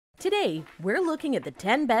Today, we're looking at the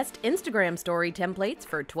 10 best Instagram story templates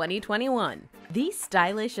for 2021. These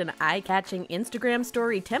stylish and eye-catching Instagram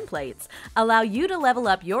story templates allow you to level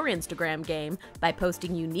up your Instagram game by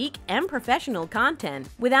posting unique and professional content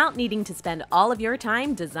without needing to spend all of your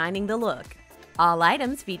time designing the look. All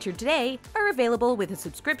items featured today are available with a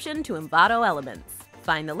subscription to Envato Elements.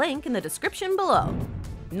 Find the link in the description below.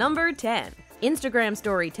 Number 10. Instagram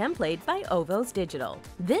Story Template by Ovos Digital.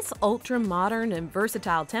 This ultra-modern and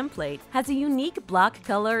versatile template has a unique block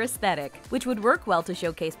color aesthetic, which would work well to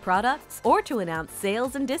showcase products or to announce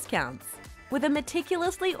sales and discounts. With a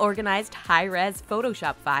meticulously organized high-res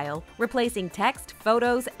Photoshop file, replacing text,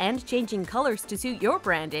 photos, and changing colors to suit your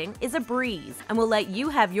branding is a breeze and will let you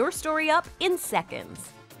have your story up in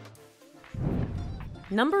seconds.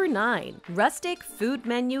 Number 9. Rustic Food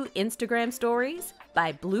Menu Instagram Stories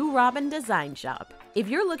by Blue Robin Design Shop. If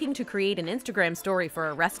you're looking to create an Instagram story for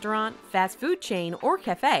a restaurant, fast food chain, or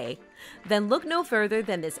cafe, then look no further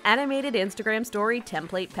than this animated Instagram story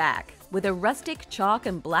template pack. With a rustic chalk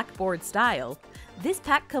and blackboard style, this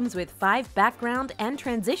pack comes with 5 background and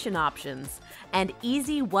transition options and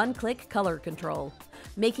easy one-click color control,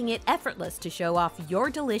 making it effortless to show off your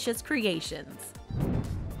delicious creations.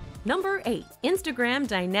 Number 8. Instagram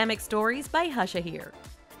Dynamic Stories by Hushahir.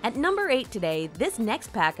 At number 8 today, this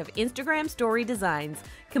next pack of Instagram story designs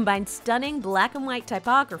combines stunning black and white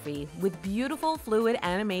typography with beautiful fluid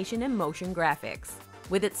animation and motion graphics.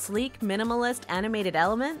 With its sleek, minimalist animated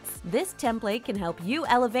elements, this template can help you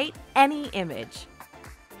elevate any image.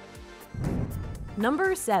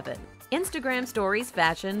 Number 7. Instagram Stories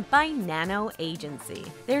Fashion by Nano Agency.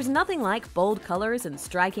 There's nothing like bold colors and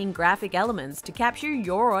striking graphic elements to capture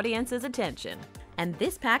your audience's attention. And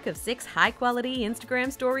this pack of 6 high-quality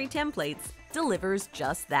Instagram story templates delivers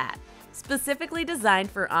just that. Specifically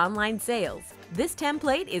designed for online sales, this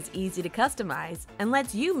template is easy to customize and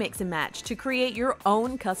lets you mix and match to create your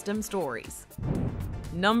own custom stories.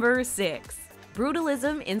 Number 6.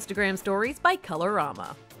 Brutalism Instagram Stories by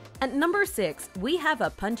Colorama. At number 6, we have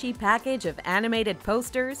a punchy package of animated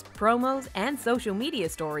posters, promos, and social media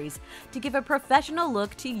stories to give a professional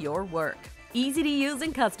look to your work. Easy to use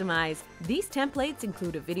and customize, these templates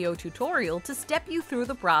include a video tutorial to step you through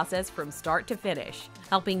the process from start to finish,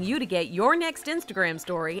 helping you to get your next Instagram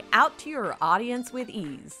story out to your audience with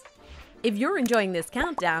ease. If you're enjoying this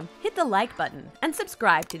countdown, hit the like button and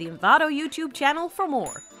subscribe to the Envato YouTube channel for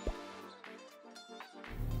more.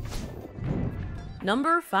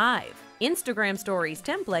 Number 5. Instagram Stories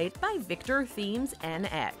Template by Victor Themes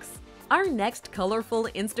NX. Our next colorful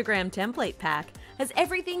Instagram template pack has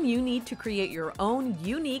everything you need to create your own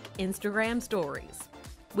unique Instagram stories.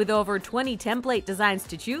 With over 20 template designs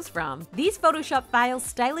to choose from, these Photoshop files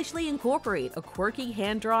stylishly incorporate a quirky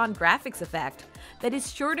hand-drawn graphics effect that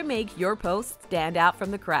is sure to make your post stand out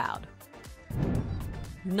from the crowd.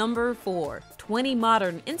 Number 4. 20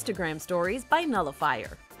 Modern Instagram Stories by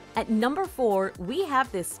Nullifier. At number 4, we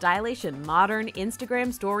have this stylish and modern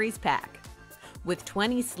Instagram Stories pack. With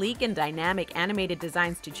 20 sleek and dynamic animated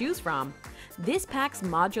designs to choose from, this pack's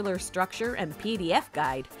modular structure and PDF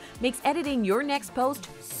guide makes editing your next post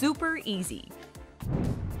super easy.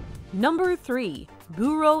 Number 3.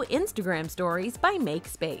 Guru Instagram Stories by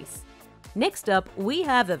MakeSpace. Next up, we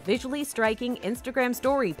have a visually striking Instagram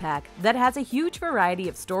story pack that has a huge variety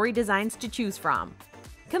of story designs to choose from.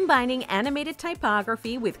 Combining animated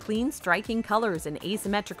typography with clean, striking colors and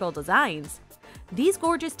asymmetrical designs, these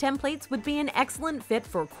gorgeous templates would be an excellent fit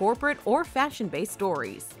for corporate or fashion-based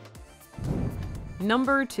stories.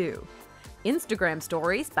 Number 2. Instagram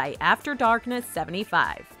Stories by After Darkness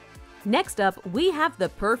 75. Next up, we have the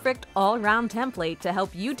perfect all-around template to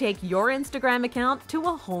help you take your Instagram account to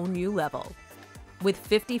a whole new level. With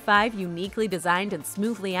 55 uniquely designed and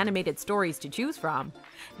smoothly animated stories to choose from,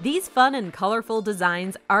 these fun and colorful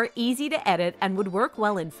designs are easy to edit and would work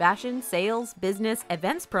well in fashion, sales, business,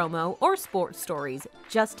 events promo, or sports stories,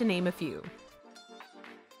 just to name a few.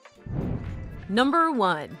 Number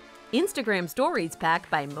 1. Instagram Stories Pack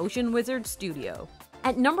by Motion Wizard Studio.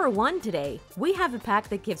 At number 1 today, we have a pack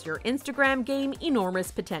that gives your Instagram game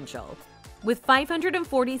enormous potential. With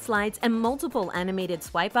 540 slides and multiple animated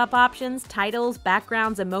swipe-up options, titles,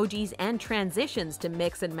 backgrounds, emojis, and transitions to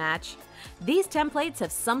mix and match, these templates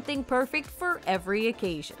have something perfect for every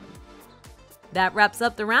occasion. That wraps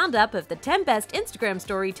up the roundup of the 10 best Instagram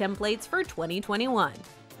story templates for 2021.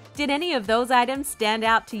 Did any of those items stand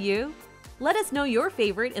out to you? Let us know your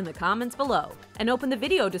favorite in the comments below, and open the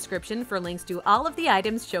video description for links to all of the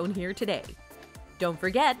items shown here today. Don't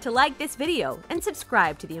forget to like this video and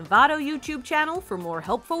subscribe to the Envato YouTube channel for more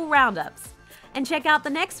helpful roundups. And check out the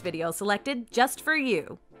next video selected just for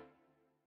you.